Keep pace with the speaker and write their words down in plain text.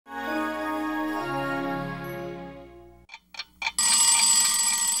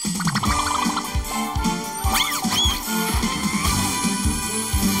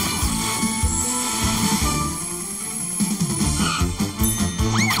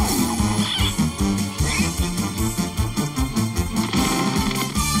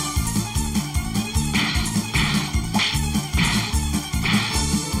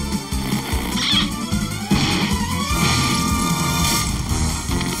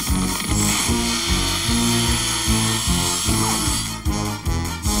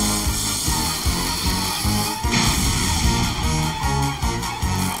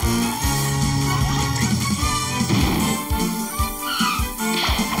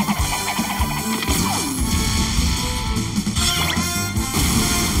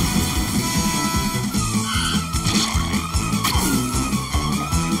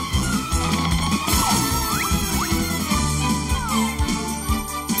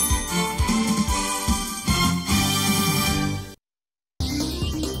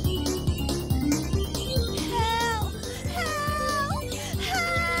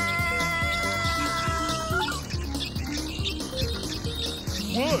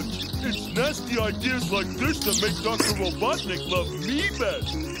what? It's nasty ideas like this that make Dr. Robotnik love me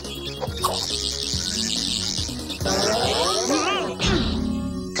best.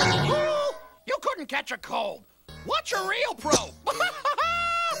 You couldn't catch a cold. What's your real probe?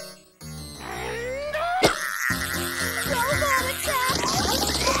 Robot attack!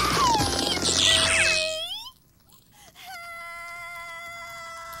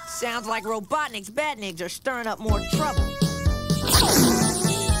 Sounds like Robotnik's badniks are stirring up more trouble.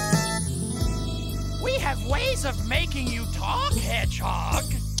 We have ways of making you talk, Hedgehog.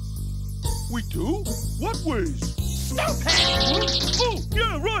 We do? What ways? Stupid! Oh,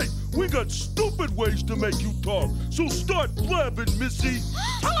 yeah, right. We got stupid ways to make you talk. So start blabbing, Missy.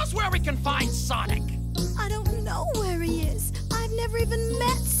 Tell us where we can find Sonic. I don't know where he is. I've never even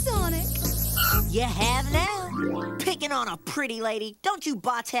met Sonic. You have now? Picking on a pretty lady. Don't you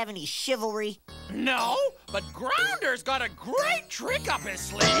bots have any chivalry? No, but Grounder's got a great trick up his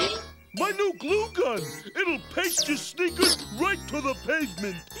sleeve. My new glue gun. It'll paste your sneakers right to the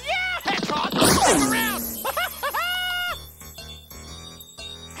pavement. Yeah, Hedgehog! Stick around!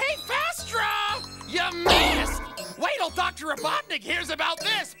 Hey, Fastra! You missed! Wait till Dr. Robotnik hears about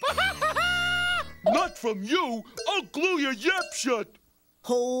this! Not from you. I'll glue your yap shut.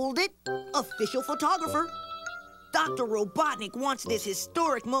 Hold it. Official photographer. Dr. Robotnik wants this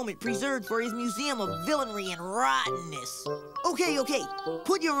historic moment preserved for his museum of villainy and rottenness. Okay.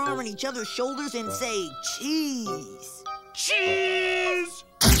 Put your arm on each other's shoulders and say cheese. Cheese!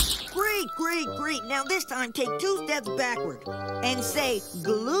 Great. Now this time take 2 steps backward and say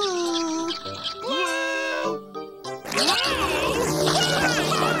glue. Glue!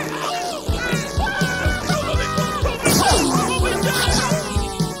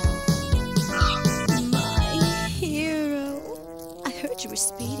 You were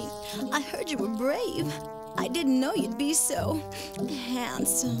speedy. I heard you were brave. I didn't know you'd be so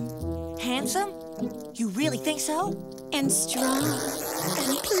handsome. Handsome? You really think so? And strong.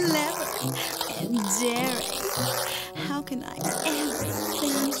 And clever. And daring. How can I ever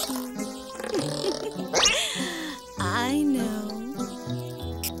thank you? I know.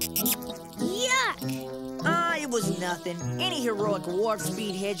 Yuck! It was nothing. Any heroic warp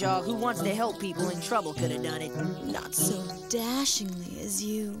speed hedgehog who wants to help people in trouble could have done it. Not so dashingly as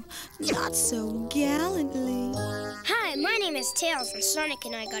you. Not so gallantly. Hi, my name is Tails, and Sonic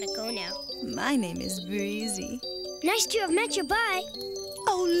and I gotta go now. My name is Breezy. Nice to have met you, bye.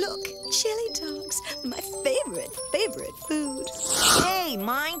 Oh, look, chili dogs. My favorite food. Hey,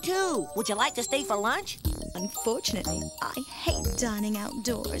 mine too. Would you like to stay for lunch? Unfortunately, I hate dining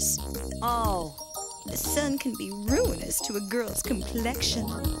outdoors. Oh. The sun can be ruinous to a girl's complexion.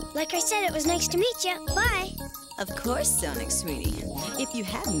 Like I said, it was nice to meet you. Bye. Of course, Sonic, sweetie. If you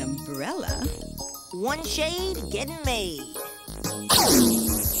had an umbrella. One shade getting made.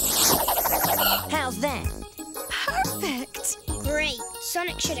 How's that? Perfect. Great.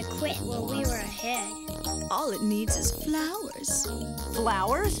 Sonic should have quit while we were ahead. All it needs is flowers.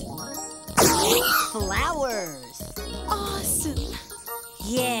 Flowers? Flowers. Awesome.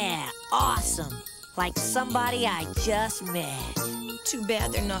 Yeah, awesome. Like somebody I just met. Too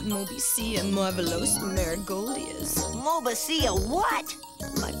bad they're not Mobius and Marvelous Marigoldias. Mobius what?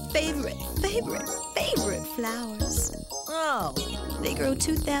 My favorite flowers. Oh. They grow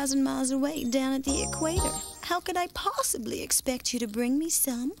 2,000 miles away down at the equator. How could I possibly expect you to bring me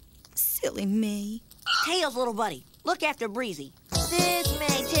some? Silly me. Tails, little buddy, look after Breezy. This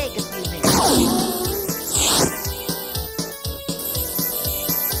may take a few minutes.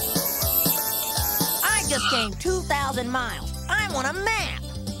 Just came 2,000 miles. I want a map.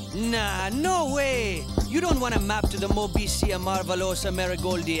 Nah, no way. You don't want a map to the Mobicia Marvelosa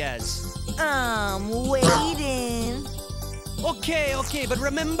Marigoldias. I'm waiting. Okay, but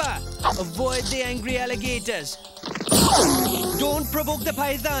remember, avoid the angry alligators. Don't provoke the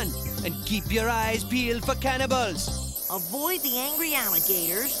python, and keep your eyes peeled for cannibals. Avoid the angry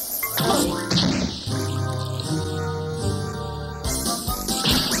alligators.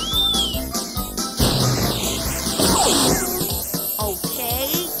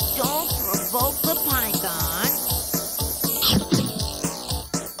 Okay, don't provoke the python.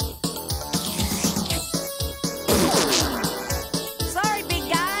 Sorry, big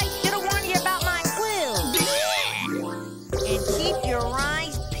guy. Should have warned you about my quill. And keep your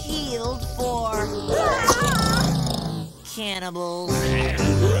eyes peeled for cannibals.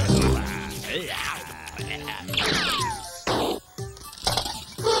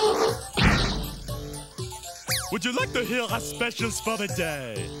 Would you like to hear our specials for the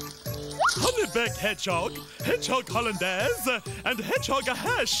day? Honey-baked hedgehog, hedgehog hollandaise, and hedgehog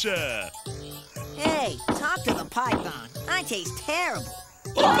hash. Hey, talk to the python. I taste terrible.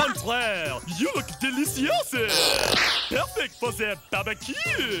 Au contraire, you look delicious. Perfect for the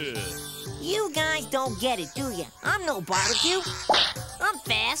barbecue. You guys don't get it, do ya? I'm no barbecue. I'm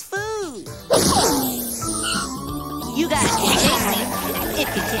fast food. You gotta taste it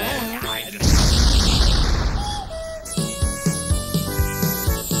if you can.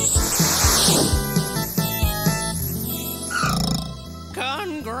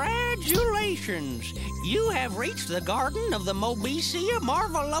 Congratulations! You have reached the garden of the Mobicia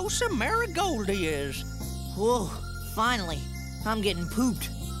Marvelosa Marigoldias. Whoa, finally. I'm getting pooped.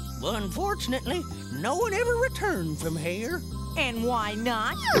 Unfortunately, no one ever returned from here. And why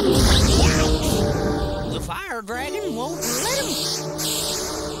not? The fire dragon won't let him.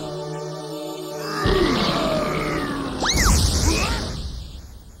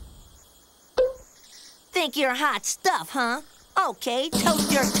 Think you're hot stuff, huh? Okay,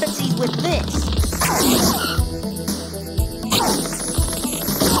 toast your tootsies with this.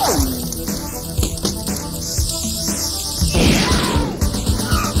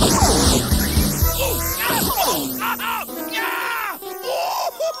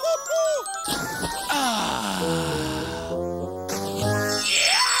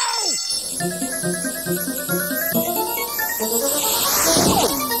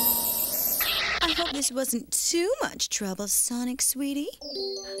 I hope this wasn't too much trouble, Sonic, sweetie.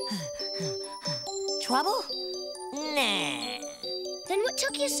 Trouble? Nah. Then what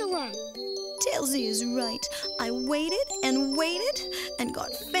took you so long? Tailsy is right. I waited and waited and got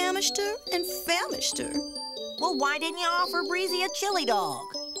famished-er and famished-er. Well, why didn't you offer Breezy a chili dog?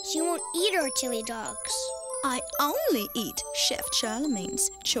 She won't eat our chili dogs. I only eat Chef Charlemagne's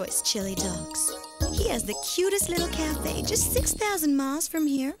choice chili dogs. He has the cutest little cafe just 6,000 miles from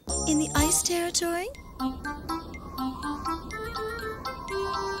here in the ice territory.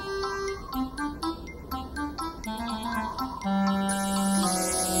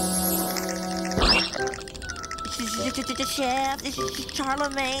 Chef, this is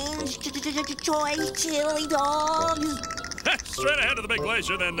Charlemagne's choice chili dogs. Straight ahead to the big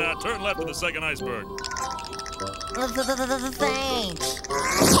glacier, then turn left to the second iceberg. Thanks.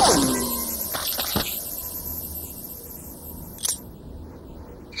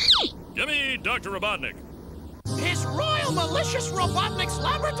 Give me Dr. Robotnik. His Royal Malicious Robotnik's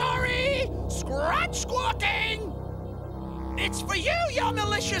laboratory! Scratch squawking! It's for you, your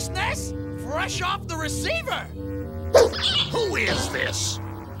maliciousness! Fresh off the receiver! Who is this?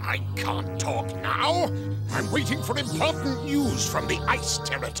 I can't talk now. I'm waiting for important news from the ice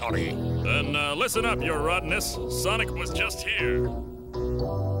territory. Then listen up, your rottenness. Sonic was just here.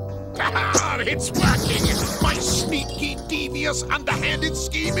 Ah, it's working! My sneaky, devious, underhanded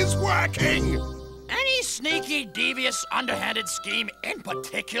scheme is working! Any sneaky, devious, underhanded scheme in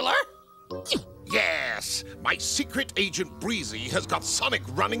particular? Yes, my secret agent Breezy has got Sonic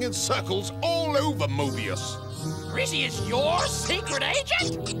running in circles all over Mobius. Breezy is your secret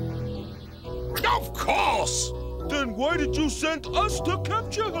agent? Of course! Then why did you send us to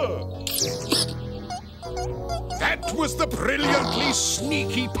capture her? That was the brilliantly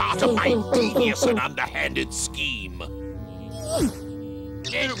sneaky part of my devious and underhanded scheme.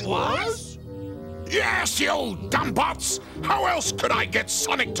 It was? Yes, you dumbbots! How else could I get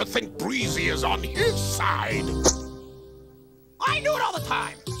Sonic to think Breezy is on his side? I knew it all the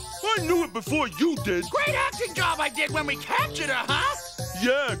time! I knew it before you did. Great acting job I did when we captured her, huh?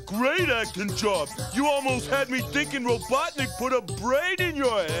 Yeah, great acting job. You almost had me thinking Robotnik put a brain in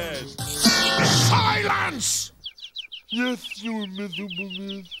your head. Silence! Yes, you miserable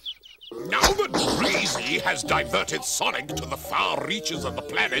miss. Now that Breezy has diverted Sonic to the far reaches of the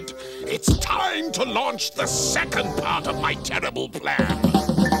planet, it's time to launch the second part of my terrible plan.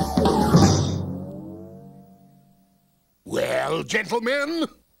 Well, gentlemen,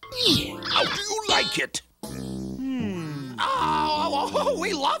 how do you like it? Oh,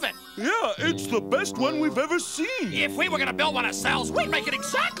 we love it! Yeah, it's the best one we've ever seen. If we were gonna build one ourselves, we'd make it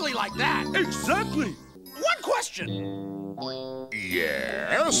exactly like that! Exactly. One question!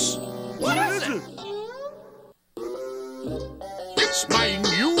 Yes? What is it? It's my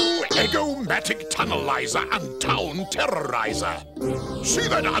new egomatic tunnelizer and town terrorizer. See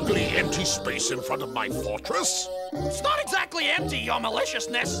that ugly empty space in front of my fortress? It's not exactly empty, your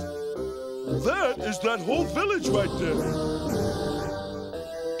maliciousness. That is that whole village right there.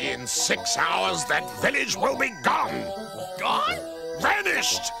 In 6 hours, that village will be gone. Gone?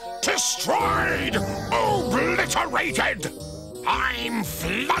 Vanished! Destroyed! Obliterated! I'm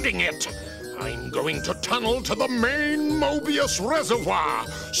flooding it! I'm going to tunnel to the main Mobius reservoir,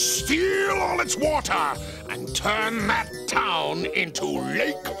 steal all its water, and turn that town into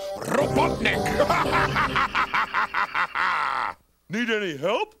Lake Robotnik! Need any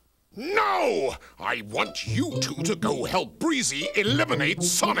help? No! I want you two to go help Breezy eliminate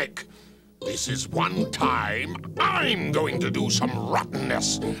Sonic. This is one time I'm going to do some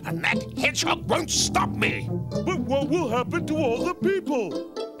rottenness, and that hedgehog won't stop me. But what will happen to all the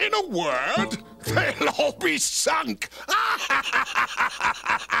people? In a word, they'll all be sunk.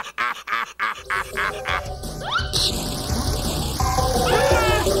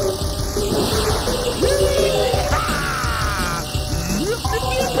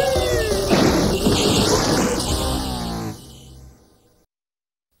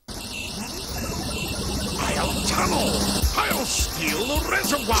 I'll tunnel. I'll steal the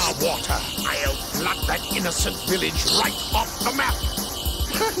reservoir water. I'll flood that innocent village right off the map.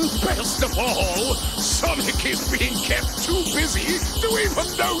 And best of all, Sonic is being kept too busy to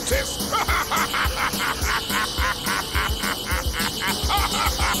even notice.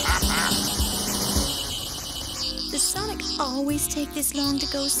 Does Sonic always take this long to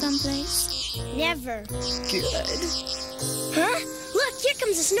go someplace? Never. Good. Huh? Look, here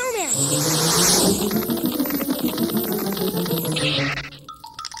comes a snowman.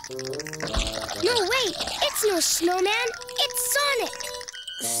 No, wait. It's no snowman. It's Sonic.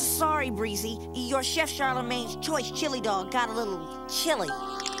 Sorry, Breezy. Your Chef Charlemagne's choice chili dog got a little chilly.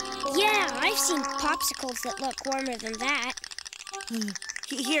 Yeah, I've seen popsicles that look warmer than that.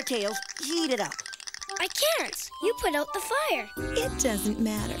 Here, Tails, heat it up. I can't. You put out the fire. It doesn't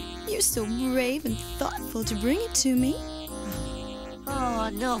matter. You're so brave and thoughtful to bring it to me. Oh,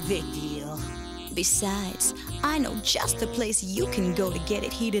 no big deal. Besides, I know just the place you can go to get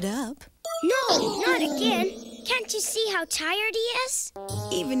it heated up. No, not again. Can't you see how tired he is?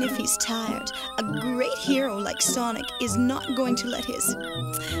 Even if he's tired, a great hero like Sonic is not going to let his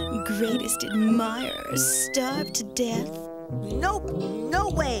greatest admirers starve to death. Nope, no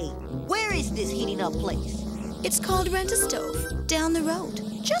way. Where is this heating up place? It's called Rent-A-Stove, down the road.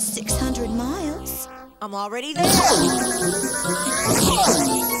 Just 600 miles. I'm already there.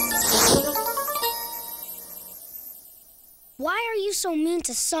 Why are you so mean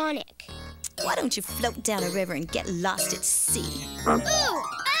to Sonic? Why don't you float down a river and get lost at sea? Ooh! Ow!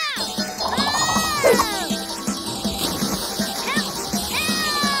 Oh! Help!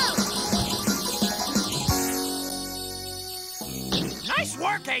 Nice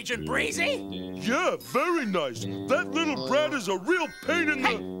work, Agent Breezy. Yeah, very nice. That little brat is a real pain in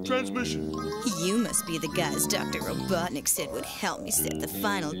the transmission. You must be the guys Dr. Robotnik said would help me set the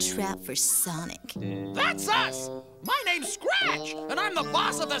final trap for Sonic. That's us. My name's Scratch, and I'm the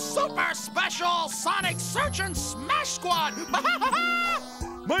boss of the super special Sonic Search and Smash Squad.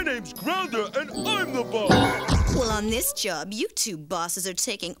 My name's Grounder, and I'm the boss. Well, on this job, you two bosses are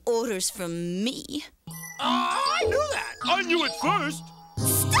taking orders from me. I knew that. I knew it first.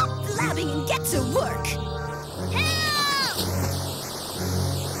 Stop blabbing and get to work! Help!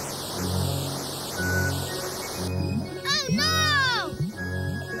 Oh, no!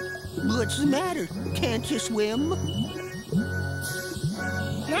 What's the matter? Can't you swim?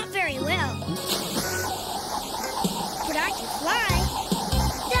 Not very well. But I can fly.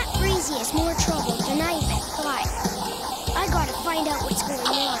 That Breezy is more trouble than I even thought. I gotta find out what's going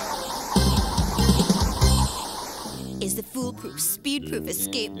on. Is the foolproof, speed-proof,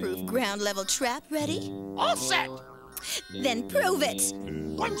 escape-proof, ground-level trap ready? All set. Then prove it!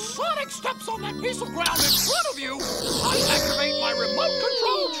 When Sonic steps on that piece of ground in front of you, I activate my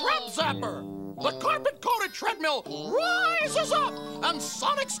remote-controlled trap zapper. The carpet-coated treadmill rises up, and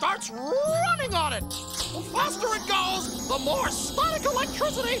Sonic starts running on it. The faster it goes, the more static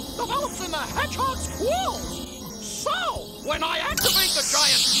electricity develops in the hedgehog's quills. So, when I activate the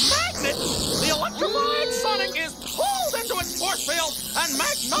giant magnet, the electrified Sonic is pulled into its force field and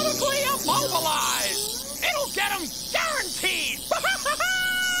magnetically immobilized. It'll get him guaranteed.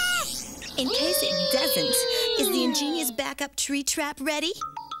 In case it doesn't, is the ingenious backup tree trap ready?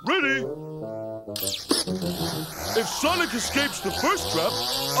 Ready? If Sonic escapes the first trap,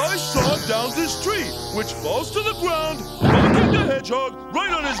 I saw down this tree, which falls to the ground, knocking the hedgehog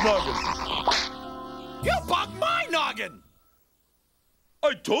right on his noggin. You bugged my noggin.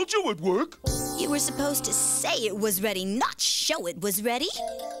 I told you it'd work. You were supposed to say it was ready, not show it was ready.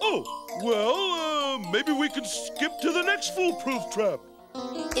 Oh, well, maybe we can skip to the next foolproof trap.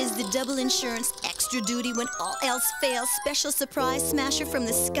 Is the double insurance extra duty when all else fails special surprise smasher from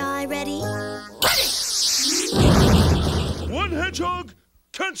the sky ready? One hedgehog,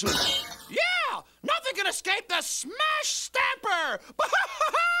 cancel. Yeah, nothing can escape the smash stamper.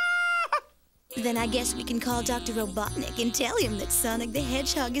 Then I guess we can call Dr. Robotnik and tell him that Sonic the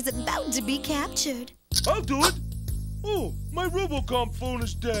Hedgehog is about to be captured. I'll do it. Oh, my Robocom phone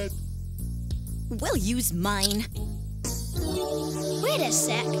is dead. We'll use mine. Wait a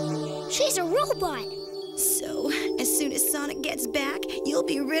sec. She's a robot. So, as soon as Sonic gets back, you'll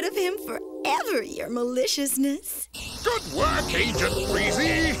be rid of him forever, your maliciousness. Good work, Agent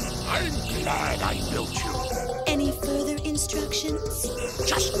Breezy. I'm glad I built you. Any further instructions?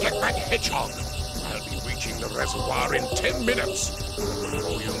 Just get that hedgehog. I'll be reaching the reservoir in 10 minutes.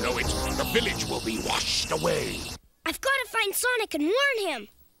 Before you know it, the village will be washed away. I've got to find Sonic and warn him.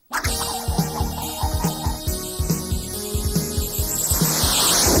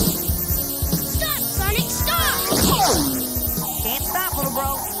 Stop, Sonic, stop! Can't stop, little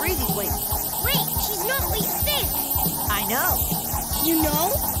bro. Breezy's waiting. Wait, she's not what you think. I know. You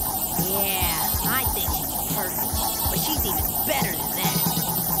know? Yeah, I think she's perfect. But she's even better than that.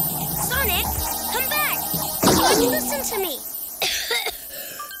 Sonic, come back! Don't listen to me.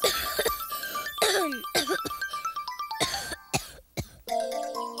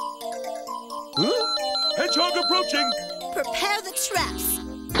 Huh? Hedgehog approaching! Prepare the traps.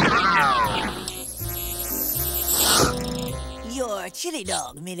 You're a chili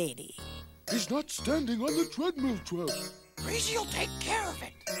dog, milady. He's not standing on the treadmill trap. Breezy'll take care of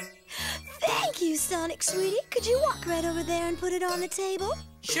it. Thank you, Sonic, sweetie. Could you walk right over there and put it on the table?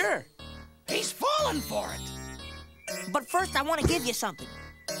 Sure. He's fallen for it. But first, I want to give you something.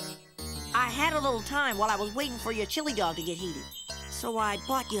 I had a little time while I was waiting for your chili dog to get heated. So I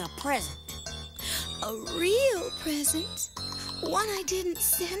bought you a present. A real present? One I didn't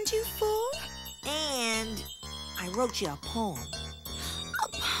send you for? And I wrote you a poem. A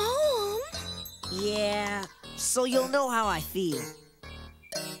poem? Yeah, so you'll know how I feel.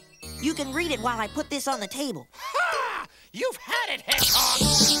 You can read it while I put this on the table. Ha! You've had it, Hedgehog!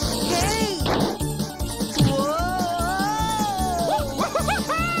 Hey! Whoa!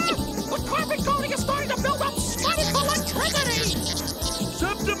 The carpet coating is starting to build up sonic electricity!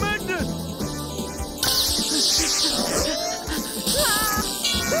 Septum magnet!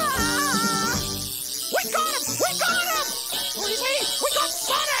 We got him! We got him! Breezy, we got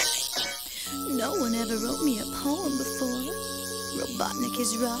Sonic! No one ever wrote me a poem before. Robotnik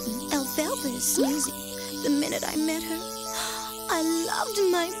is rotten. Alfalfa is snoozy. The minute I met her, I loved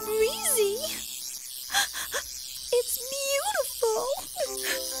my Breezy. It's beautiful.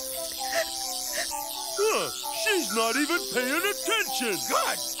 Huh, she's not even paying attention.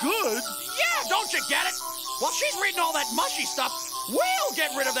 Good! Good? Yeah, don't you get it? While she's reading all that mushy stuff, we'll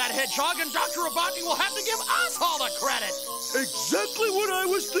get rid of that hedgehog and Dr. Robotnik will have to give us all the credit. Exactly what I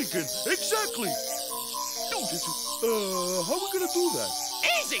was thinking. Exactly. How are we gonna do that?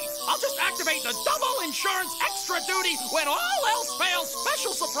 Easy! I'll just activate the double insurance extra duty when all else fails.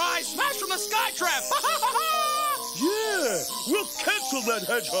 Special surprise smash from the sky trap. Yeah, we'll cancel that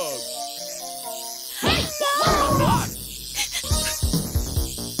hedgehog. Hey, what's going on?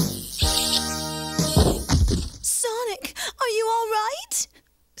 Sonic, are you all right?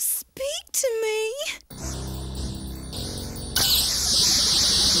 Speak to me.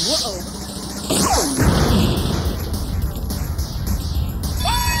 Whoa!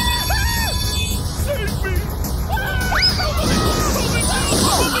 Save me!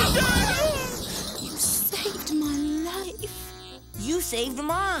 You saved my life. You saved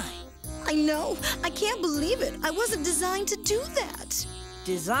mine. I know. I can't believe it. I wasn't designed to do that.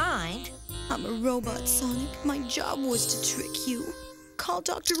 Designed? I'm a robot, Sonic. My job was to trick you. Call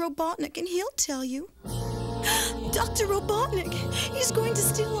Dr. Robotnik and he'll tell you. Dr. Robotnik, he's going to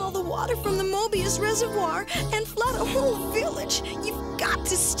steal all the water from the Mobius reservoir and flood a whole village. You've got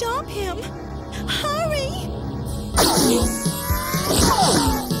to stop him. Hurry!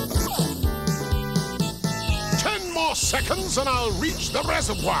 10 more seconds and I'll reach the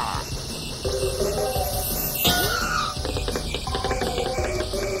reservoir.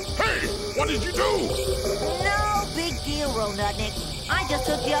 Hey, what did you do? No big deal, Robotnik. I just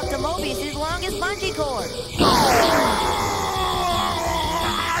took you up to Mobius' longest bungee cord.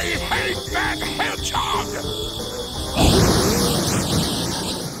 I hate that hedgehog!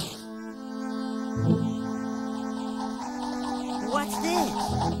 What's this?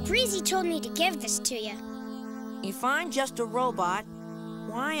 Breezy told me to give this to you. If I'm just a robot,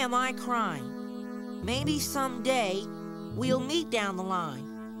 why am I crying? Maybe someday we'll meet down the line.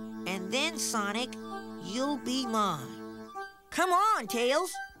 And then, Sonic, you'll be mine. Come on,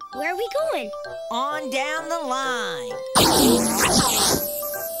 Tails. Where are we going? On down the line.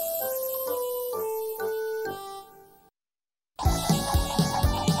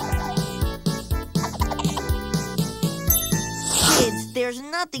 Kids, there's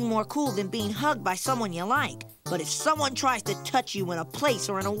nothing more cool than being hugged by someone you like. But if someone tries to touch you in a place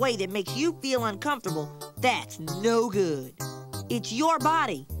or in a way that makes you feel uncomfortable, that's no good. It's your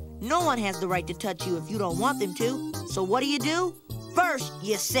body, No one has the right to touch you if you don't want them to. So what do? First,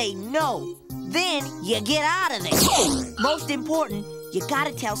 you say no. Then, you get out of there. Most important, you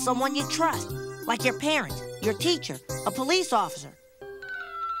gotta tell someone you trust. Like your parents, your teacher, a police officer.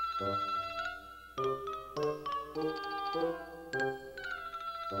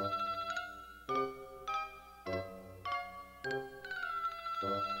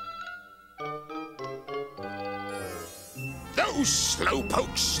 Those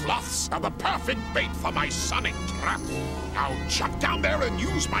slowpoke sloths are the perfect bait for my sonic trap. I'll jump down there and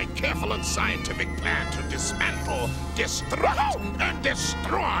use my careful and scientific plan to dismantle, destruct, and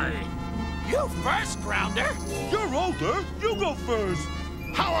destroy. You first, Grounder. You're older. You go first.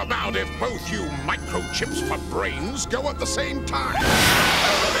 How about if both you microchips for brains go at the same time?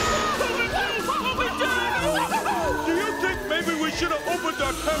 Do you think maybe we should have opened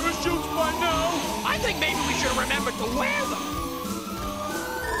our parachutes by now? I think maybe we should have remembered to wear them.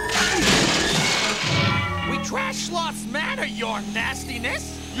 We trashed Sloth's manor, your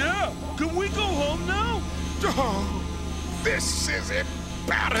nastiness. Yeah. Can we go home now? Oh, this is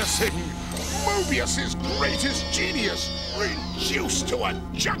embarrassing. Mobius's greatest genius reduced to a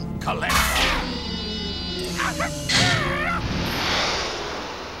junk collector.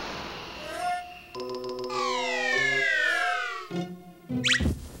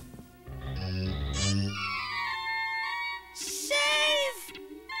 Save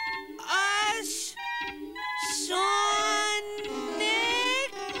us, Sonic!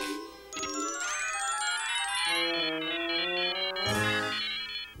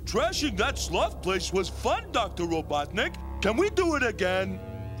 Trashing that sloth place was fun, Dr. Robotnik. Can we do it again?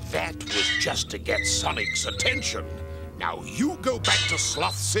 That was just to get Sonic's attention. Now you go back to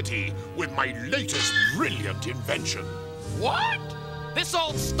Sloth City with my latest brilliant invention. What? This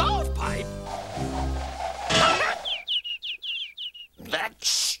old stovepipe? That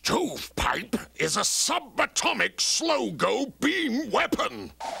stovepipe is a subatomic slow-go beam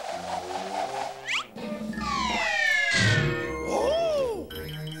weapon. Oh!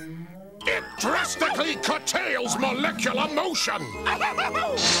 It drastically curtails molecular motion.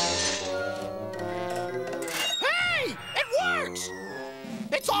 Hey! It works!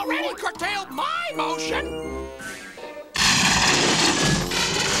 It's already curtailed my motion!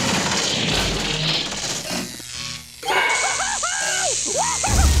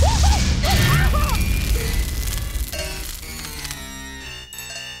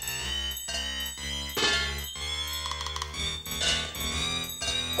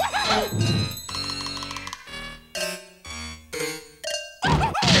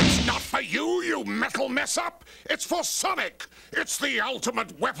 It's not for you, you metal mess-up. It's for Sonic. It's the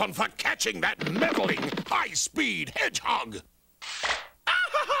ultimate weapon for catching that meddling, high-speed hedgehog.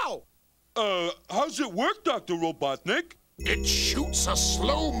 Ow! How's it work, Dr. Robotnik? It shoots a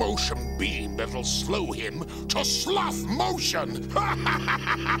slow-motion beam that'll slow him to sloth motion.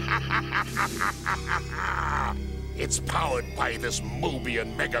 It's powered by this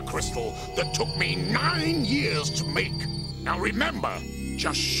Mobian megacrystal that took me 9 years to make. Now remember,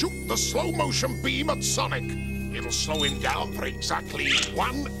 just shoot the slow-motion beam at Sonic. It'll slow him down for exactly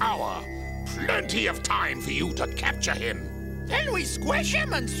 1 hour. Plenty of time for you to capture him. Then we squish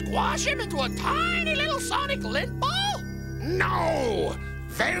him and squash him into a tiny little Sonic lint ball? No!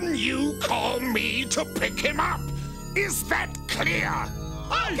 Then you call me to pick him up. Is that clear?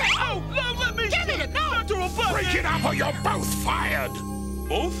 Okay, oh, no, let me give it, no! Dr. Robotnik! Break it up or you're both fired.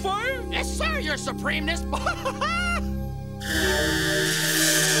 Both fired? Yes, sir, your supremeness.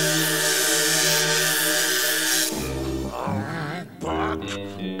 But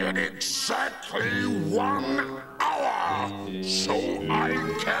in exactly 1 hour, so I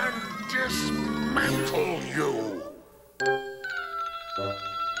can dismantle you.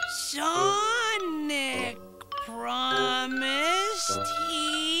 Sonic promised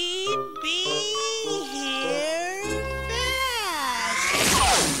he'd be here fast.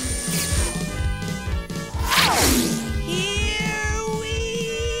 Here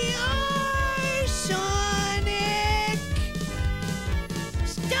we are, Sonic.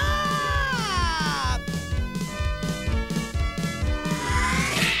 Stop!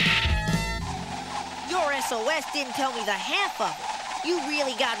 Your SOS didn't tell me the half of it. You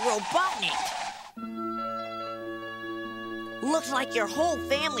really got Robotnik. Looks like your whole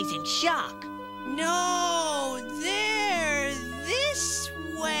family's in shock. No, they're this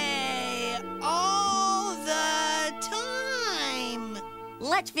way all the time.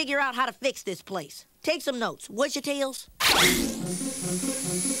 Let's figure out how to fix this place. Take some notes. What's your tails?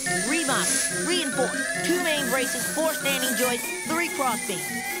 Remodel, reinforce, 2 main braces, 4 standing joists, 3 cross beams.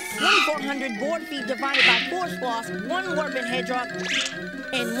 2,400 board feet divided by 4 sloths, 1 warping hedgehog,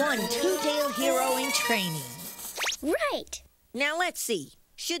 and 1 two-tailed hero in training. Right. Now let's see.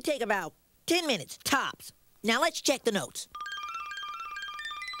 Should take about 10 minutes, tops. Now let's check the notes.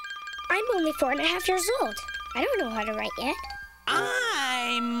 I'm only 4.5 years old. I don't know how to write yet.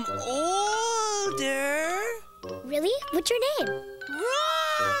 I'm older. Really? What's your name?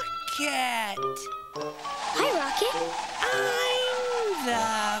 Rocket. Hi, Rocket. I'm the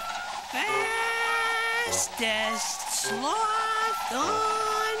fastest sloth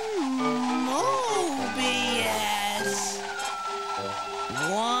on Mobius.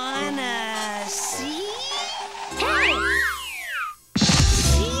 Wanna see? Hey!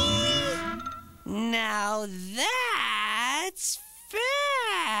 See? Now that's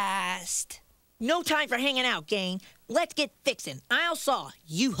fast. No time for hanging out, gang. Let's get fixin'. I'll saw,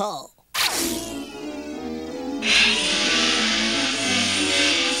 you haul.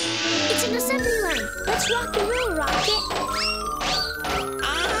 It's an assembly line. Let's rock and roll, Rocket.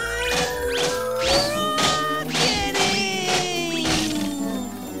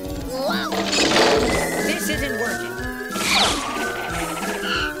 Whoa! This isn't working.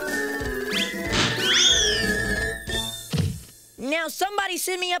 Now somebody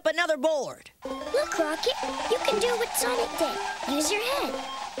send me up another board. Look, Rocket. You can do what Sonic did. Use your head.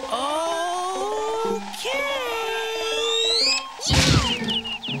 Okay.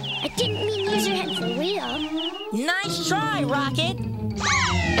 I didn't mean use your head for real. Nice try, Rocket.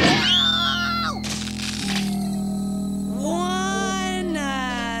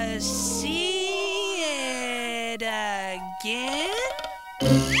 Wanna see it again?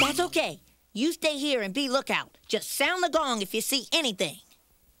 That's okay. You stay here and be lookout. Just sound the gong if you see anything.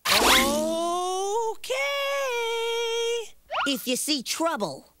 Okay. If you see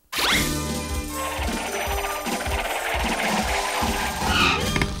trouble.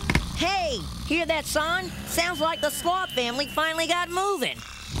 Hey, hear that, son? Sounds like the sloth family finally got moving.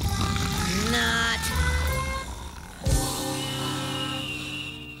 Not.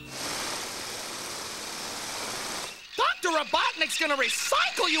 Dr. Robotnik's gonna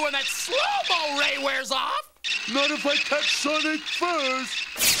recycle you when that slow-mo ray wears off! Not if I catch Sonic first.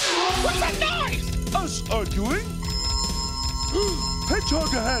 What's that noise? Us arguing?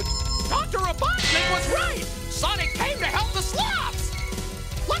 Hedgehog ahead. Dr. Robotnik was right! Sonic came to help the sloths!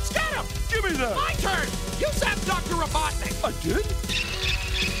 Let's get him! Give me that. My turn! You zapped Dr. Robotnik! I did?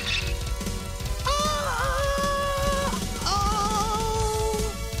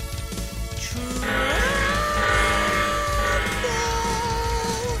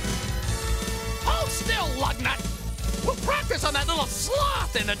 Hold still, Lugnut! We'll practice on that little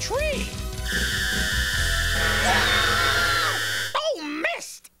sloth in the tree! Oh,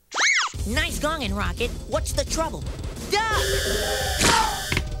 missed! Nice gonging, Rocket. What's the trouble? Duck!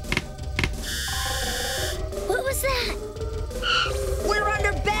 What was that? We're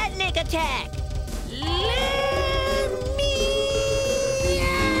under Badnik attack! Let me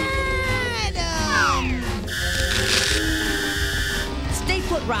at 'em. Stay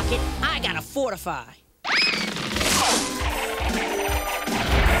put, Rocket. I gotta fortify.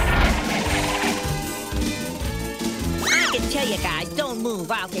 I can tell you guys, don't move.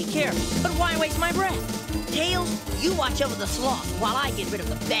 I'll take care of it. But why waste my breath? Tails, you watch over the sloth while I get rid of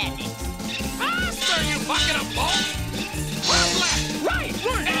the Badniks. Faster, you bucket of bolts! Turn left, right,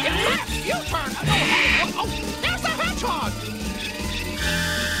 and get left! You turn! Oh, hey! Oh, there's the hedgehog!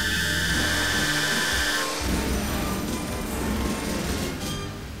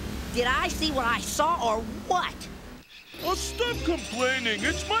 Did I see what I saw or what? Oh, stop complaining.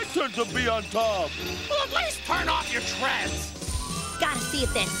 It's my turn to be on top. Well, at least turn off your treads! Gotta see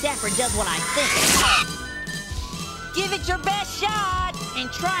if that zapper does what I think. Give it your best shot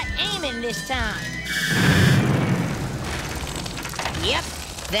and try aiming this time. Yep,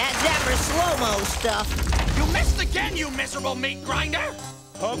 that zapper's slow-mo stuff. You missed again, you miserable meat grinder!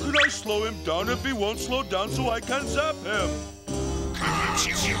 How can I slow him down if he won't slow down so I can zap him?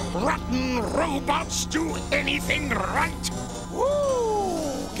 Can't you rotten robots do anything right?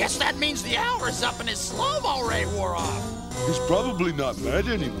 Woo! Guess that means the hour's up and his slow-mo ray wore off. He's probably not mad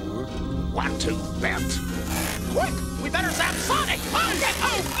anymore. Want to bet? Quick, we better zap Sonic! Oh,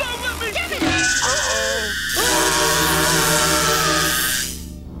 let me get it!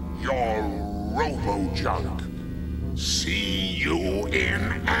 You're robo-junk. See you in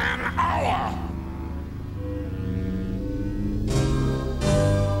an hour.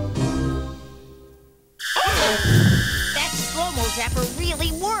 That slow-mo zapper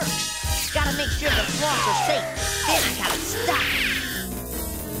really works. Gotta make sure the sloths are safe. Then I gotta stop.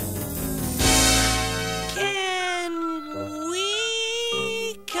 Can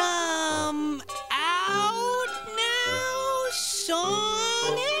we come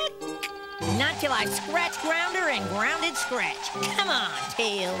like Scratch Grounder and Grounded Scratch. Come on,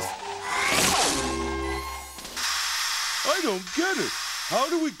 Tails. I don't get it. How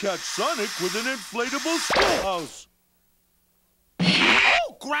do we catch Sonic with an inflatable schoolhouse?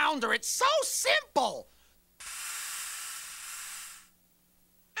 Oh, Grounder, it's so simple.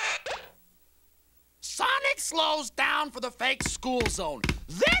 Sonic slows down for the fake school zone.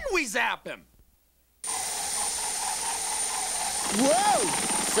 Then we zap him. Whoa!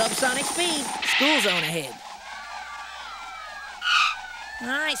 Subsonic speed. School zone ahead.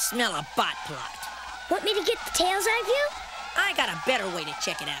 I smell a bot plot. Want me to get the Tails eye view? I got a better way to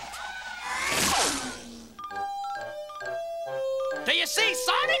check it out. Do you see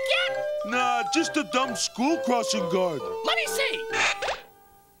Sonic yet? Nah, just a dumb school crossing guard. Let me see.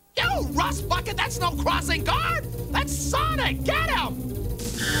 You rust bucket, that's no crossing guard. That's Sonic. Get him.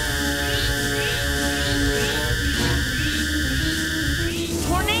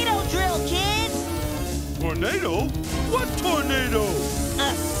 Tornado drill, kids! Tornado? What tornado?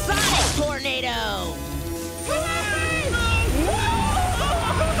 A Sonic tornado!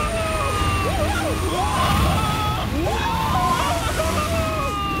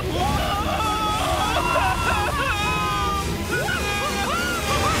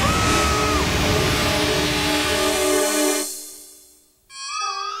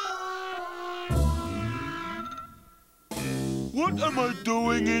 What am I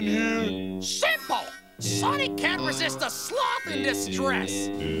doing in here? Simple. Sonic can't resist a sloth in distress.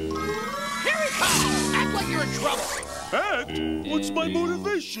 Here he comes. Act like you're in trouble. Act? What's my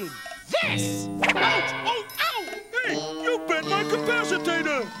motivation? This. Ouch! Oh, ow! Hey, you bent my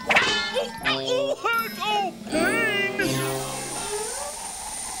capacitator! Oh, ow! Oh, hurt! Oh, pain!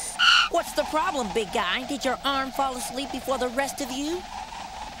 What's the problem, big guy? Did your arm fall asleep before the rest of you?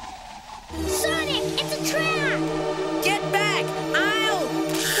 Sonic, it's a trap! Get back! I'll...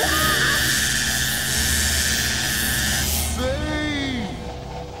 Say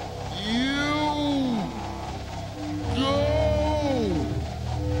you go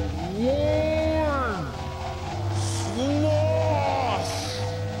warn sloth.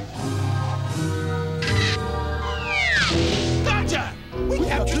 Gotcha. We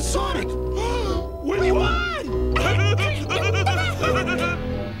captured Sonic. We won.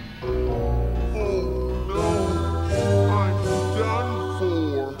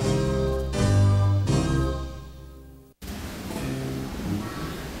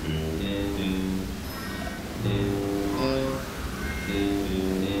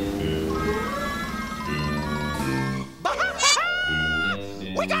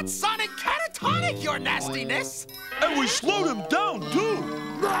 We got Sonic catatonic, your nastiness! And we slowed him down, too!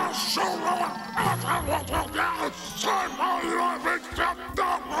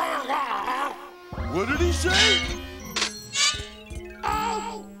 What did he say?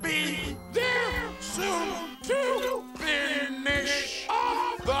 I'll be there soon to finish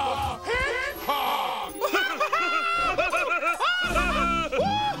off the hedgehog!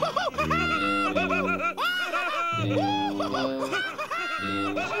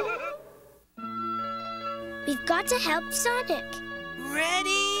 We've got to help Sonic.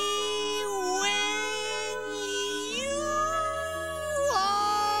 Ready when you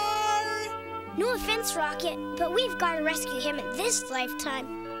are... No offense, Rocket, but we've got to rescue him in this lifetime.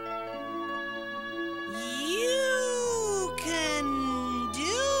 You can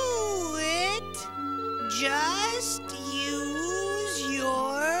do it. Just use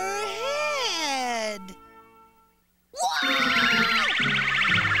your head.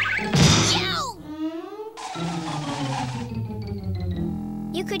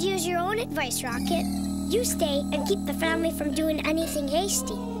 You could use your own advice, Rocket. You stay and keep the family from doing anything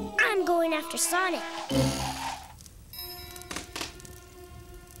hasty. I'm going after Sonic.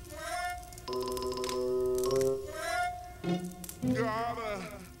 Gotta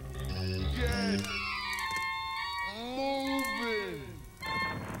get moving.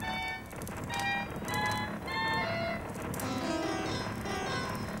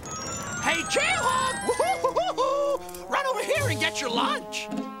 Hey, Jayhawk! Woo-hoo-hoo-hoo! Run over here and get your lunch.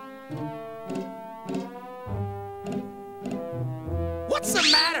 What's the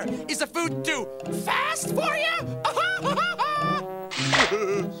matter? Is the food too fast for you?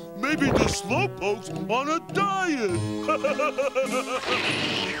 Maybe the slowpoke's on a diet.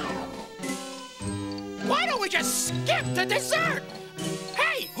 Why don't we just skip to dessert?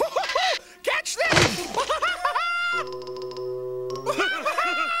 Hey, catch this!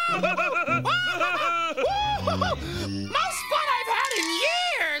 Most fun I've had in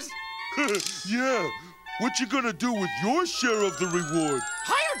years! Yeah. What you gonna do with your share of the reward?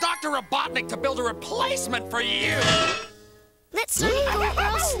 Hire Dr. Robotnik to build a replacement for you! Let Sonic go or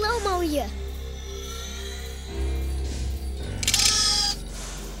I'll slow-mo you.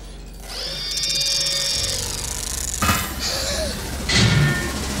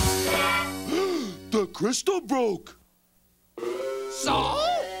 crystal broke. So,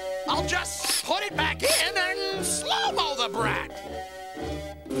 I'll just put it back in and slow-mo the brat.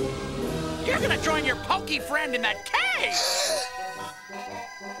 You're gonna join your pokey friend in that cave.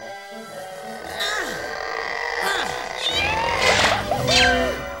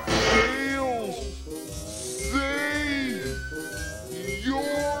 Tails, save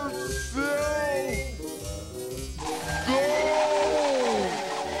yourself. Go!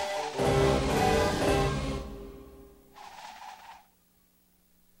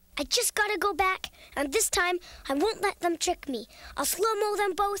 I just gotta go back, and this time I won't let them trick me. I'll slow-mo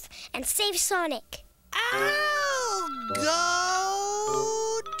them both and save Sonic. I'll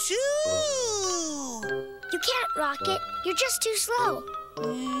go too. You can't, Rocket. You're just too slow.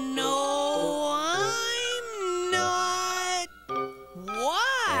 No, I'm not.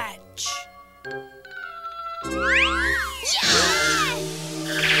 Watch.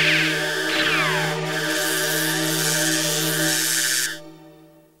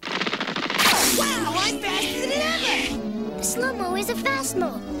 Wow, I'm faster than ever. The slow-mo is a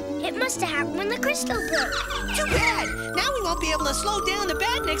fast-mo. It must have happened when the crystal broke. Too bad. Now we won't be able to slow down the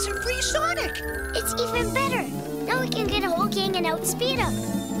badniks and free Sonic. It's even better. Now we can get a whole gang and outspeed them.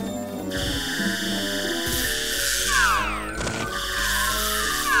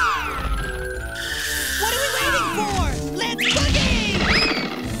 What are we waiting for? Let's boogie!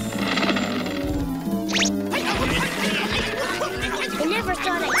 I never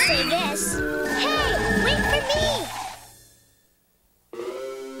thought I'd say this. Hey, wait for me!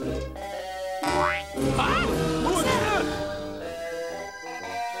 Huh? What's that?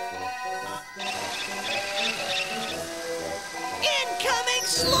 Incoming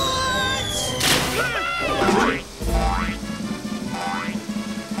slots!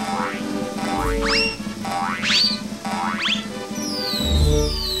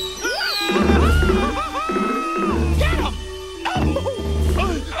 Get him!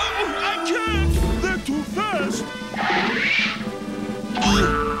 I can't! They're too fast!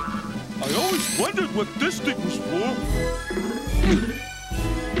 I always wondered what this thing was for.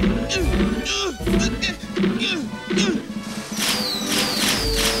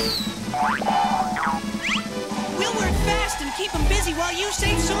 We'll work fast and keep them busy while you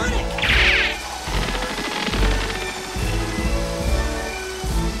save Sonic.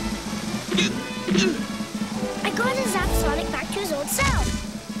 I gotta zap Sonic back to his old self.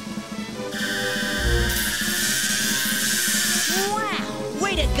 Wow,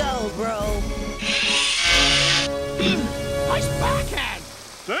 way to go, bro. Nice backhand!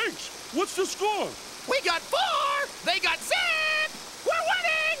 Thanks. What's the score? We got 4! They got 6! We're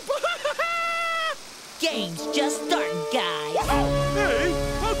winning! Game's just starting, guys. Hey,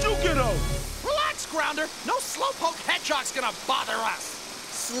 how'd you get out? Relax, Grounder. No slowpoke hedgehog's gonna bother us.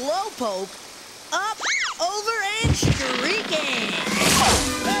 Slowpoke, up, over, and streaking.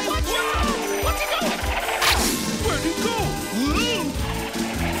 Watch out! What's he doing? Where'd he go?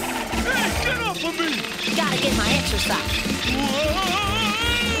 Hey, get off of me! Gotta get my exercise.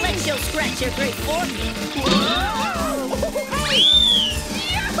 Let's go scratch your great for me.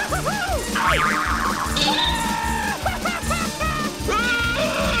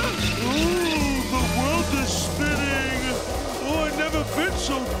 The world is spinning. Oh, I've never been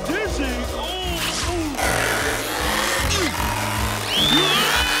so dizzy.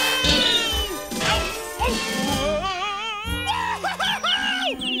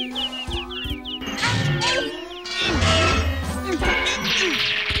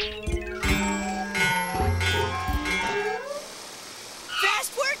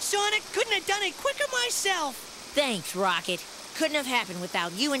 Fast work, Sonic. Couldn't have done it quicker myself. Thanks, Rocket. Couldn't have happened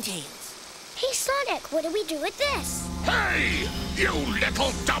without you and Tails. Hey, Sonic, what do we do with this? Hey, you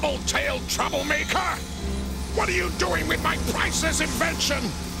little double-tailed troublemaker! What are you doing with my priceless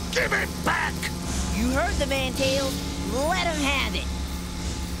invention? Give it back! You heard the man, Tails. Let him have it.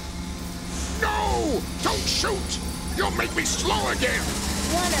 No! Don't shoot! You'll make me slow again!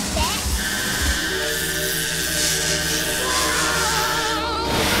 Wanna bet?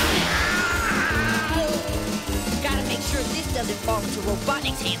 Gotta make sure this doesn't fall into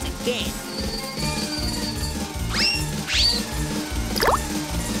Robotnik's hands again.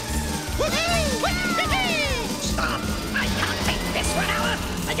 Stop! I can't take this for an hour!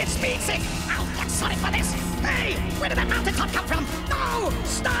 I get speed sick! I'll get Sonic for this! Hey! Where did that mountaintop come from? No!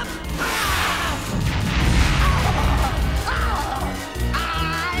 Stop! I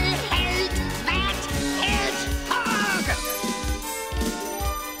hate that hedgehog!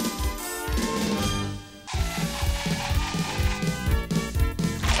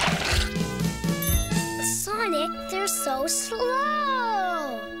 Sonic, they're so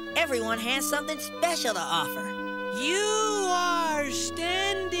slow. Everyone has something special to offer. You are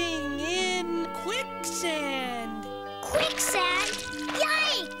standing in quicksand. Quicksand?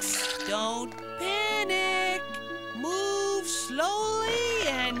 Yikes! Don't panic. Move slowly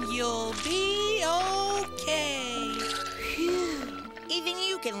and you'll be okay. Even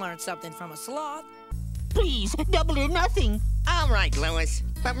you can learn something from a sloth. Please, double or nothing. All right, Lewis.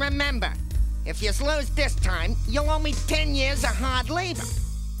 But remember, if you lose this time, you'll owe me 10 years of hard labor.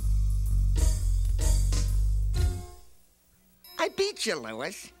 I beat you,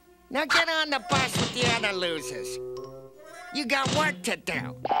 Lewis. Now get on the bus with the other losers. You got work to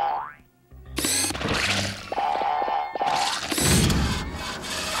do.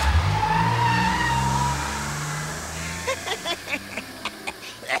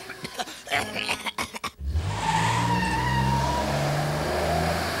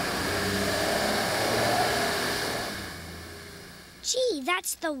 Gee,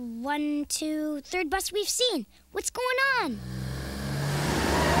 that's the 1, 2, 3rd bus we've seen. What's going on?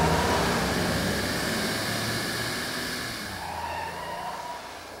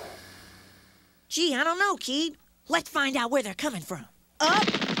 Gee, I don't know, Keith. Let's find out where they're coming from. Up,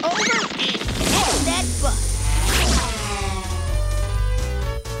 over, and catch that bus.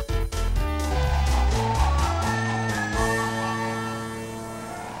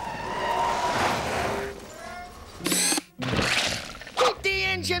 Keep the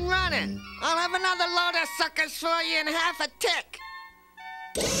engine running. I'll have another load of suckers for you in half a tick.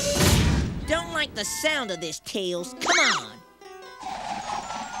 Don't like the sound of this, Tails. Come on.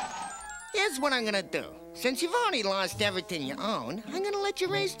 Here's what I'm gonna do. Since you've already lost everything you own, I'm gonna let you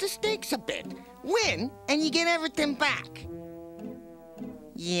raise the stakes a bit. Win, and you get everything back.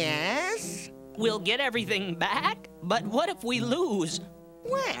 Yes? We'll get everything back, but what if we lose?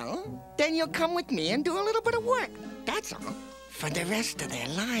 Well, then you'll come with me and do a little bit of work. That's all. For the rest of their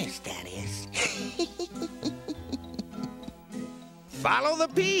lives, that is. Follow the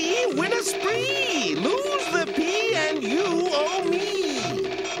P, win a spree. Lose the P and you owe me.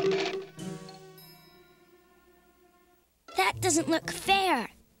 That doesn't look fair.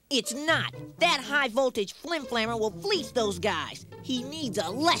 It's not. That high-voltage flim-flammer will fleece those guys. He needs a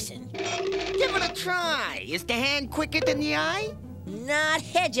lesson. Give it a try. Is the hand quicker than the eye? Not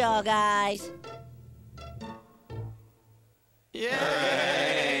hedgehog eyes.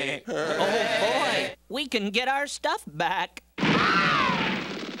 Yay! Oh, boy. We can get our stuff back.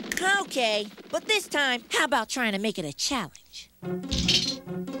 Okay, but this time, how about trying to make it a challenge?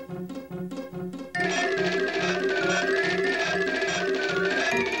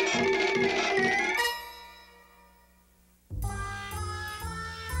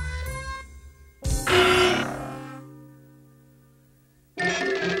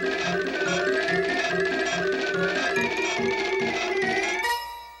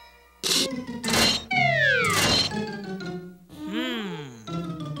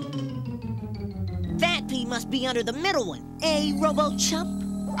 Must be under the middle one. Robo Chump?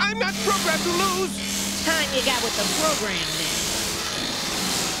 I'm not programmed to lose. Time you got with the program,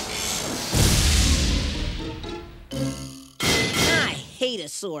 then. I hate a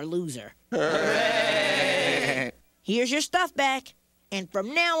sore loser. Here's your stuff back. And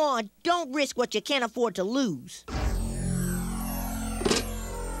from now on, don't risk what you can't afford to lose.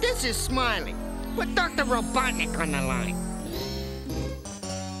 This is Smiley. Put Dr. Robotnik on the line.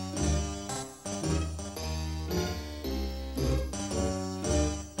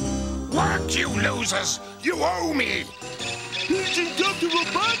 Work, you losers! You owe me! Agent Dr.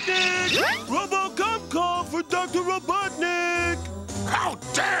 Robotnik! Robocop call for Dr. Robotnik! How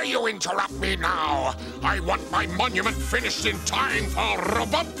dare you interrupt me now? I want my monument finished in time for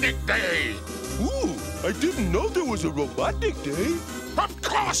Robotnik Day! Ooh, I didn't know there was a Robotnik Day. Of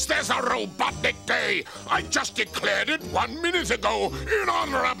course there's a Robotnik Day! I just declared it 1 minute ago in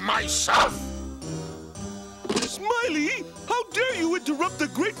honor of myself! Smiley, how dare you interrupt the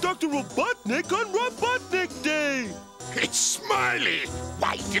great Dr. Robotnik on Robotnik Day? It's Smiley!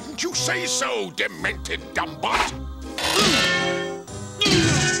 Why didn't you say so, demented dumbbot?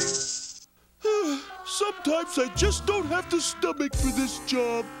 Sometimes I just don't have the stomach for this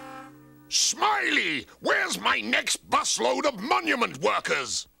job. Smiley, where's my next busload of monument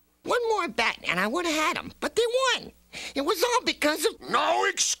workers? One more bet and I would have had them, but they won. It was all because of... No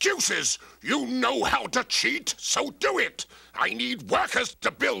excuses! You know how to cheat, so do it! I need workers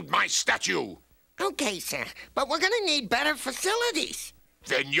to build my statue. Okay, sir, but we're gonna need better facilities.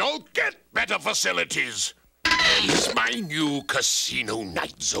 Then you'll get better facilities. Is my new casino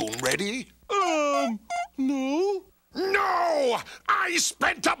night zone ready? No. No! I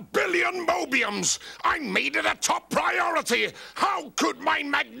spent 1 billion Mobiums! I made it a top priority! How could my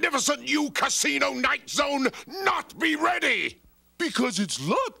magnificent new casino night zone not be ready? Because it's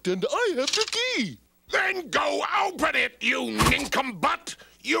locked and I have the key. Then go open it, you nincombutt!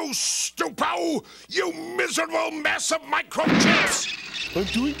 You stupo! You miserable mess of microchips! I'm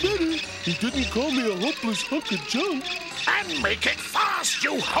doing better. He didn't call me a hopeless hunk of junk. And make it fast,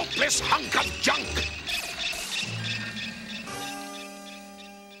 you hopeless hunk of junk!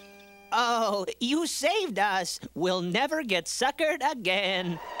 Oh, you saved us. We'll never get suckered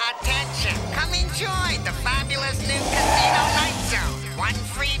again. Attention, come enjoy the fabulous new Casino Night Zone. One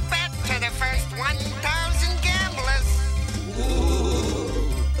free bet to the first 1,000 gamblers.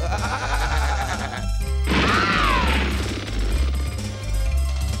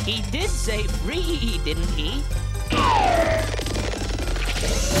 He did say free, didn't he?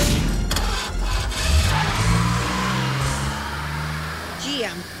 Gee,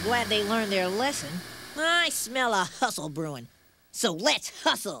 I'm glad they learned their lesson. I smell a hustle brewing. So let's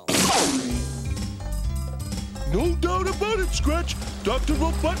hustle. No doubt about it, Scratch. Dr.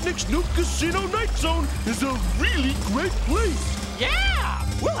 Robotnik's new Casino Night Zone is a really great place. Yeah!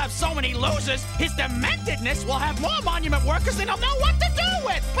 We'll have so many losers, his dementedness will have more monument workers than he'll know what to do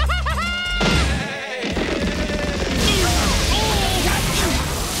with!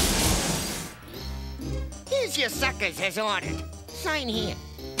 Here's your suckers as ordered. Sign here.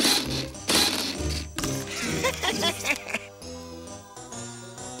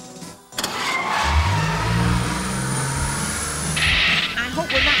 I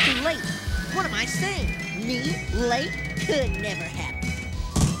hope we're not too late. What am I saying? Me? Late? Could never happen.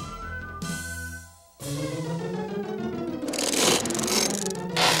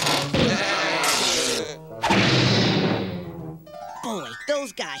 Boy,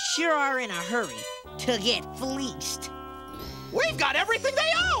 those guys sure are in a hurry to get fleeced. We've got everything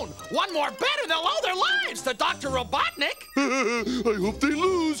they own! One more bet and they'll owe their lives to Dr. Robotnik! I hope they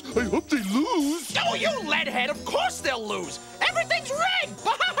lose. I hope they lose. Oh, you leadhead, of course they'll lose! Everything's rigged!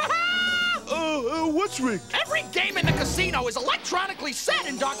 What's rigged? Every game in the casino is electronically set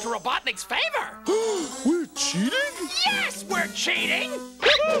in Dr. Robotnik's favor! We're cheating? Yes, we're cheating!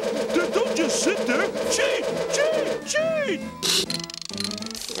 Then don't just sit there. Cheat! Cheat! Cheat!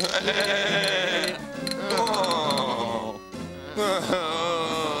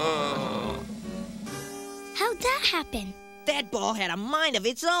 How'd that happen? That ball had a mind of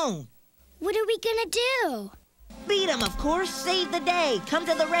its own. What are we gonna do? Beat 'em, of course. Save the day. Come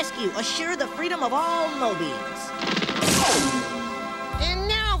to the rescue. Assure the freedom of all Mobians. And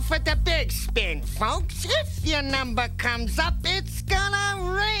now for the big spin, folks. If your number comes up, it's gonna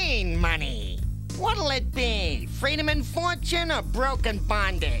rain money. What'll it be? Freedom and fortune or broken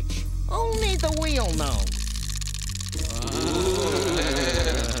bondage? Only the wheel knows.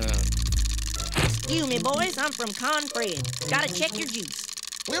 Excuse me, boys. I'm from Confred. Gotta check your juice.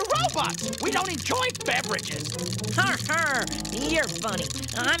 We're robots! We don't enjoy beverages! Har har! You're funny.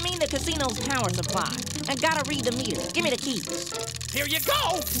 I mean the casino's power supply. I gotta read the meter. Give me the keys. Here you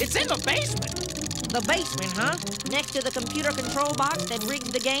go! It's in the basement! The basement, huh? Next to the computer control box that rigs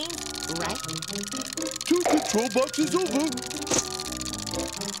the game? Right? 2 control boxes over.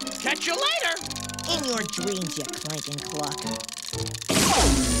 Catch you later! In your dreams, you clanking clock.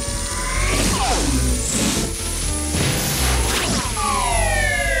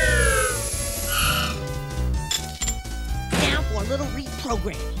 Now for a little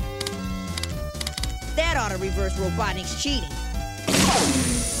reprogramming. That ought to reverse Robotnik's cheating.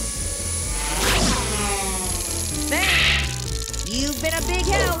 Thanks. You've been a big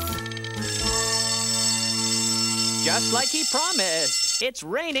help. Just like he promised. It's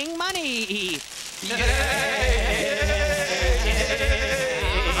raining money.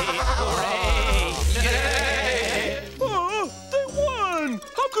 Oh, they won!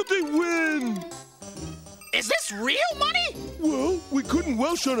 How could they win? Is this real money? Well, we couldn't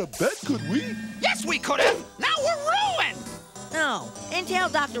Welsh on a bet, could we? Yes, we could have! Now we're ruined! No, and tell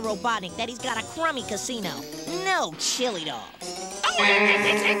Dr. Robotnik that he's got a crummy casino. No chili dogs. Oh,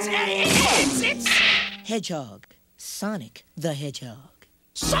 it's... Hedgehog. Sonic the Hedgehog.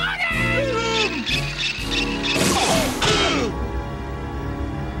 Sonic!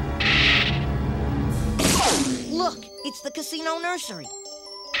 Look, it's the casino nursery.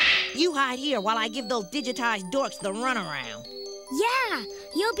 You hide here while I give those digitized dorks the runaround. Yeah,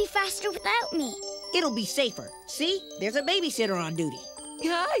 you'll be faster without me. It'll be safer. See? There's a babysitter on duty.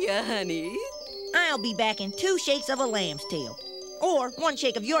 Hiya, honey. I'll be back in 2 shakes of a lamb's tail. Or 1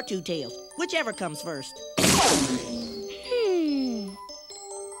 shake of your 2 tails, whichever comes first.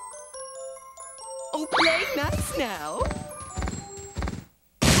 Oh, play nice now.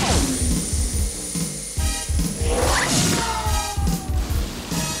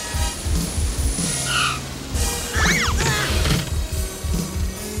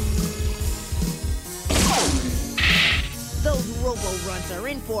 Those robo-runs are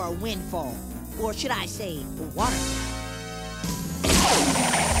in for a windfall. Or should I say, a waterfall.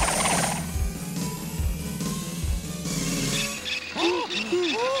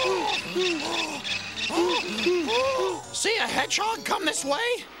 See a hedgehog come this way?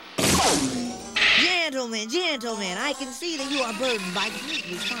 Gentlemen, I can see that you are burdened by great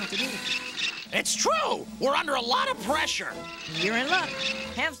responsibility. It's true. We're under a lot of pressure. You're in luck.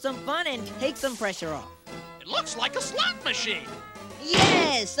 Have some fun and take some pressure off. It looks like a slot machine.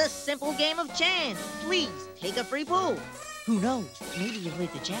 Yes, a simple game of chance. Please, take a free pull. Who knows? Maybe you'll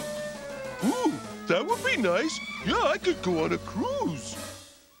hit the jackpot. Ooh, that would be nice. Yeah, I could go on a cruise.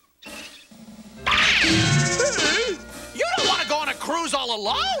 Hey! You don't want to go on a cruise all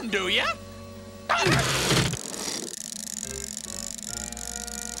alone, do you?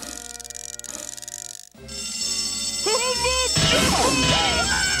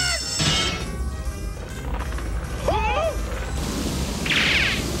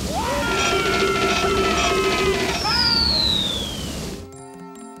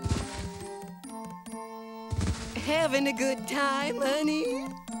 Having a good time, honey?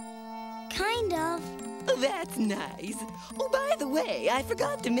 Kind of. Oh, that's nice. Oh, by the way, I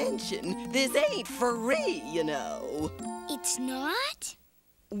forgot to mention, this ain't free, you know. It's not?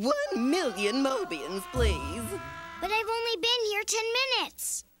 1 million Mobians, please. But I've only been here 10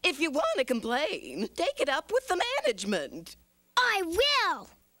 minutes. If you want to complain, take it up with the management. I will!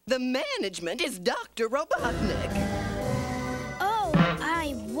 The management is Dr. Robotnik. Oh,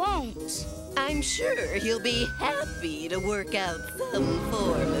 I won't. I'm sure he'll be happy to work out some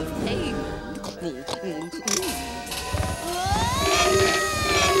form of payment.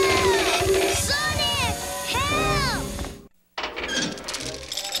 Sonic! Help!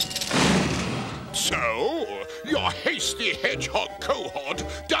 So, your hasty hedgehog cohort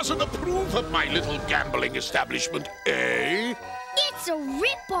doesn't approve of my little gambling establishment, eh? It's a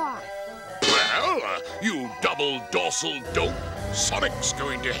ripoff! Well, you double dorsal dope, Sonic's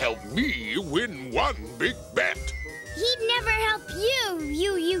going to help me win one big bet. He'd never help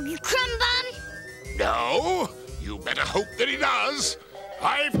you crumb bum! No, you better hope that he does.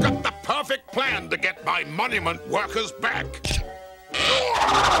 I've got the perfect plan to get my monument workers back.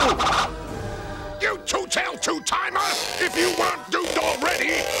 You two-tail two-timer! If you weren't doomed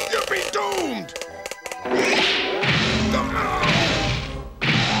already, you'd be doomed!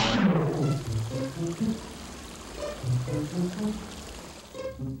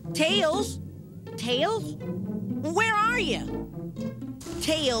 Tails? Tails? Where are you?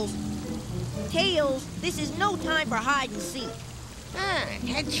 Tails? Tails, this is no time for hide and seek. Ah,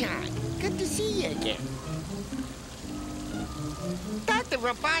 Hedgehog. Good to see you again. Dr.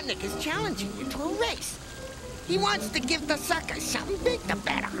 Robotnik is challenging you to a race. He wants to give the suckers something big to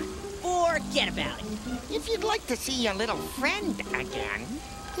bet on. Forget about it. If you'd like to see your little friend again,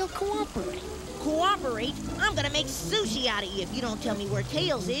 you'll cooperate. Cooperate? I'm gonna make sushi out of you if you don't tell me where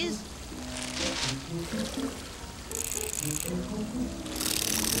Tails is.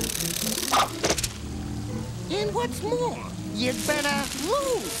 And what's more, you'd better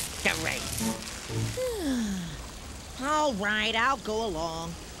lose the race. All right, I'll go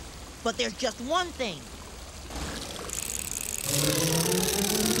along. But there's just one thing.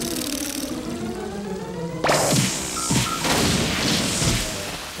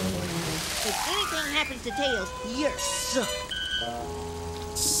 If anything happens to Tails, you're sucked.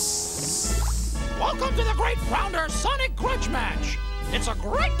 Welcome to the Great Founder Sonic Grudge Match. It's a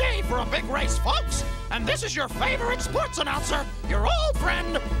great day for a big race, folks. And this is your favorite sports announcer, your old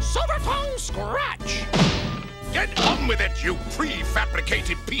friend, Silvertongue Scratch. Get on with it, you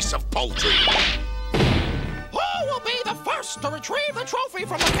prefabricated piece of poultry! Who will be the first to retrieve the trophy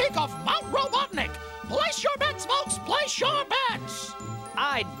from the peak of Mount Robotnik? Place your bets, folks, place your bets!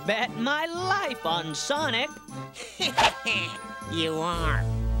 I'd bet my life on Sonic. You are.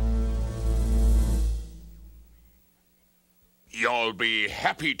 You'll be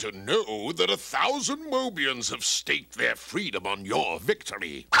happy to know that 1,000 Mobians have staked their freedom on your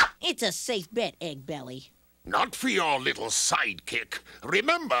victory. It's a safe bet, Egg Belly. Not for your little sidekick.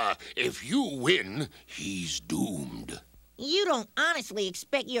 Remember, if you win, he's doomed. You don't honestly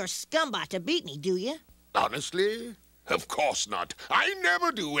expect your scumbot to beat me, do you? Honestly? Of course not. I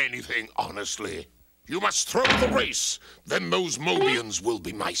never do anything honestly. You must throw the race. Then those Mobians will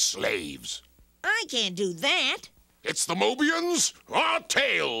be my slaves. I can't do that. It's the Mobians or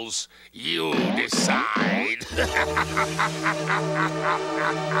Tails. You decide.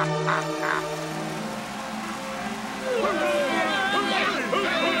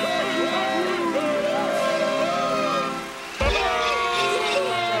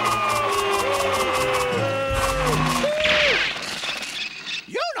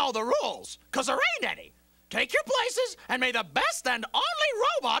 You know the rules, 'cause there ain't any. Take your places, and may the best and only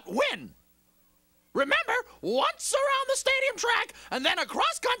robot win. Remember, once around the stadium track, and then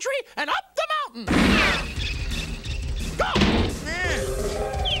across country and up the mountain. Go!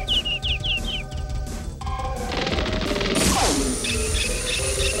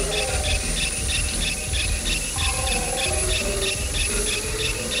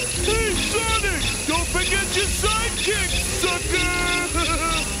 Hey, Sonic! Don't forget your sidekick, sucker!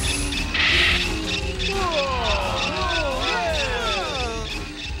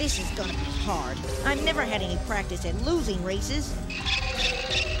 This is gonna be hard. I've never had any practice at losing races.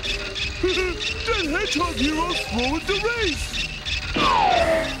 That hedgehog hero's throwing the race!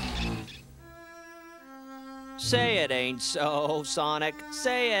 Say it ain't so, Sonic.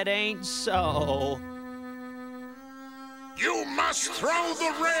 Say it ain't so. You must throw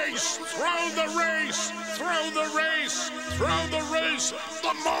the race! Throw the race! Throw the race! Throw the race!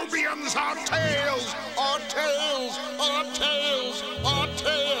 The Mobians are Tails! Are Tails! Are Tails! Are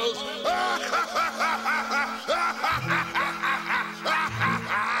Tails!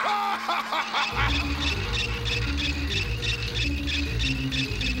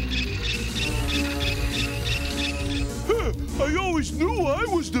 I always knew I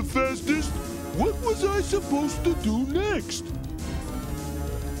was the fastest. What was I supposed to do next?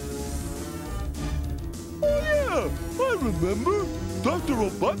 Oh yeah, I remember. Dr.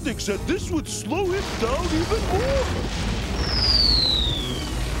 Robotnik said this would slow him down even more.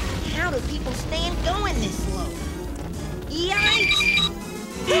 How do people stand going this slow? Yikes!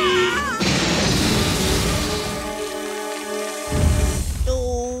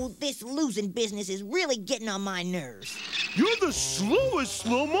 Oh, this losing business is really getting on my nerves. You're the slowest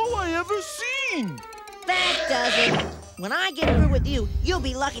slow-mo I ever seen. That does it. When I get through with you, you'll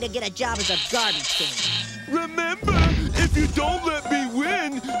be lucky to get a job as a garbage can. Remember, if you don't let me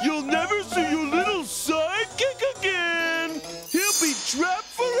win, you'll never see your little sidekick again. He'll be trapped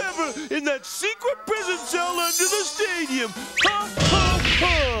forever in that secret prison cell under the stadium. Ha, ha,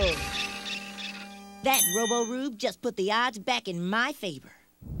 ha. That Robo-Rube just put the odds back in my favor.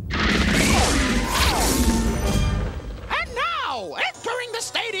 Entering the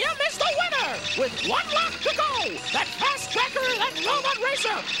stadium is the winner! With one lap to go! That fast tracker, that robot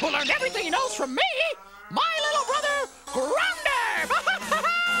racer, who learned everything he knows from me, my little brother, Grounder!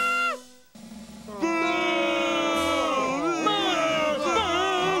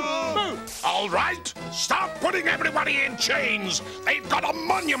 All right, stop putting everybody in chains. They've got a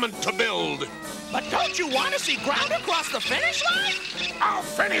monument to build. But don't you want to see Grounder cross the finish line? I'll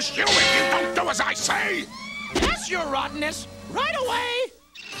finish you if you don't do as I say. Yes, your rottenness. Right away!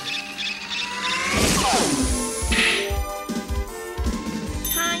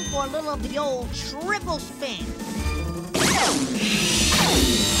 Time for a little of the old triple spin.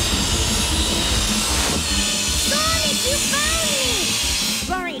 Sonic, you found me!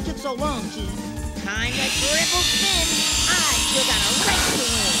 Sorry it took so long, Chief. Time to triple spin. I still got a race to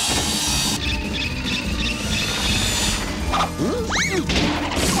win.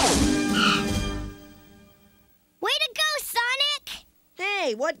 Way to go, Sonic!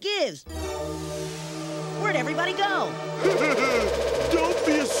 Hey, what gives? Where'd everybody go? Don't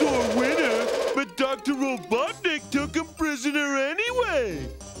be a sore winner, but Dr. Robotnik took him prisoner anyway.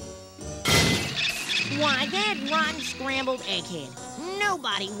 Why, that rotten scrambled egghead.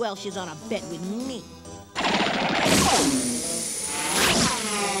 Nobody welches on a bet with me.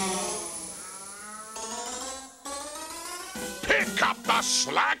 Pick up the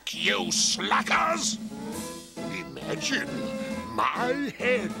slack, you slackers! Imagine my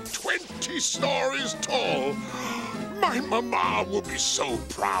head 20 stories tall. My mama will be so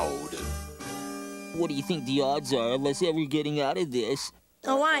proud. What do you think the odds are of us ever getting out of this?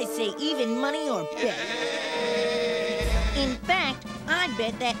 Oh, I say even money or bet. In fact, I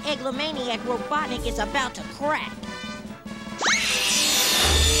bet that egglomaniac Robotnik is about to crack.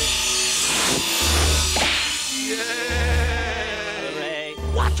 Hooray.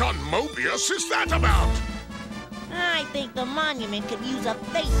 What on Mobius is that about? I think the monument could use a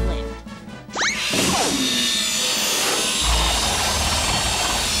facelift.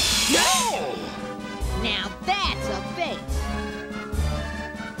 No! Now that's a face.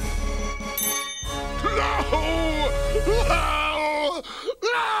 No!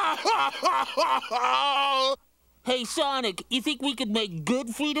 No! Hey, Sonic, you think we could make good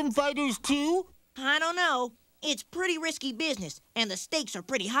freedom fighters, too? I don't know. It's pretty risky business, and the stakes are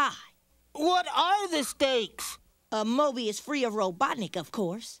pretty high. What are the stakes? A Mobius free of Robotnik, of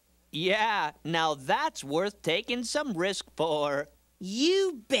course. Yeah, now that's worth taking some risk for.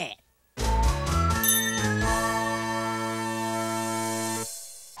 You bet.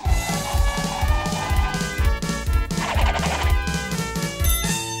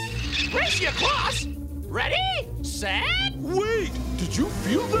 Race you across. Ready, set. Wait, did you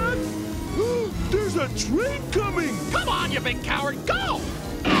feel that? There's a train coming. Come on, you big coward, go!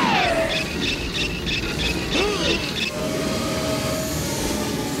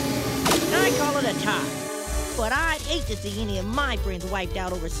 I call it a tie. But I'd hate to see any of my friends wiped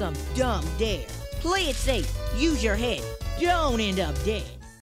out over some dumb dare. Play it safe. Use your head. Don't end up dead.